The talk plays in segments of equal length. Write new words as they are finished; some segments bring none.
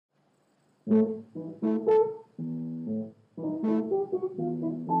I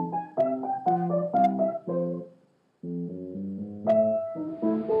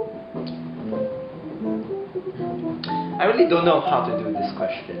really don't know how to do this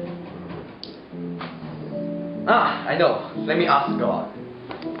question. I know. Let me ask God.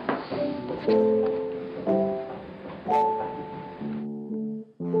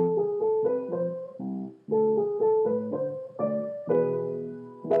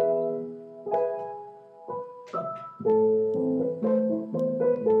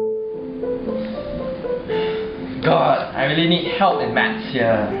 God, I really need help in maths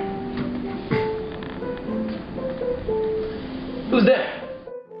here. Who's there?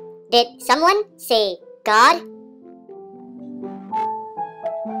 Did someone say God?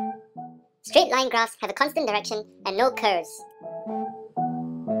 Straight line graphs have a constant direction and no curves.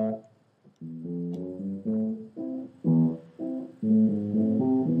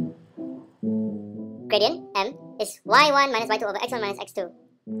 Gradient, m, is y1 minus y2 over x1 minus x2.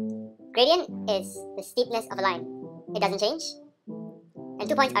 Gradient is the steepness of a line. It doesn't change, and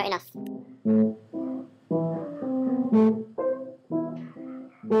 2 points are enough.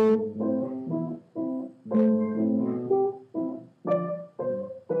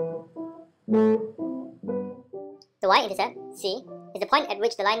 The y-intercept, c, is the point at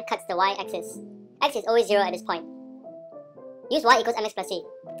which the line cuts the y-axis. X is always 0 at this point. Use y equals mx plus c.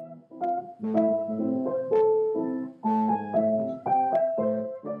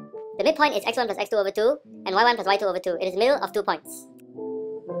 The midpoint is x1 plus x2 over 2 and y1 plus y2 over 2. It is the middle of 2 points.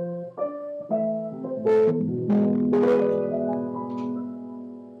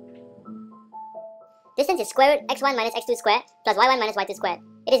 Distance is square root x1 minus x2 squared plus y1 minus y2 squared.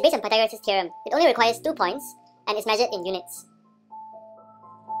 It is based on Pythagoras' theorem. It only requires 2 points and is measured in units.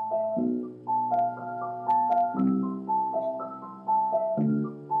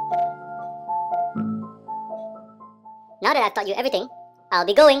 Now that I've taught you everything, I'll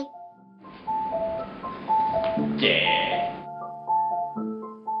be going. Yeah.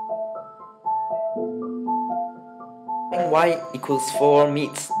 Y equals 4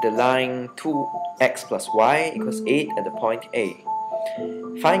 meets the line 2x plus y equals 8 at the point A.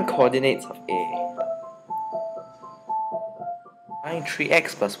 Find coordinates of A. Line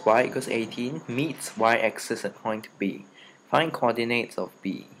 3x plus y equals 18 meets y-axis at point B. Find coordinates of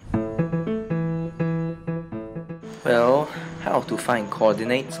B. Well, how to find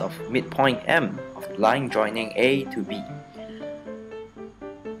coordinates of midpoint M of the line joining A to B?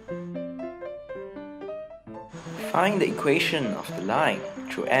 Find the equation of the line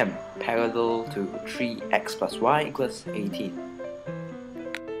through M parallel to 3x plus y equals 18.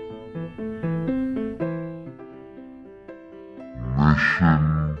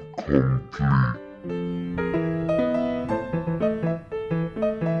 Mission complete.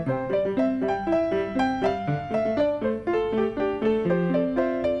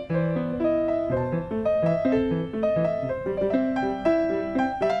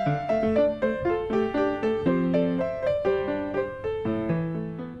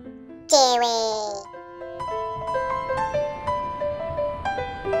 Jerry.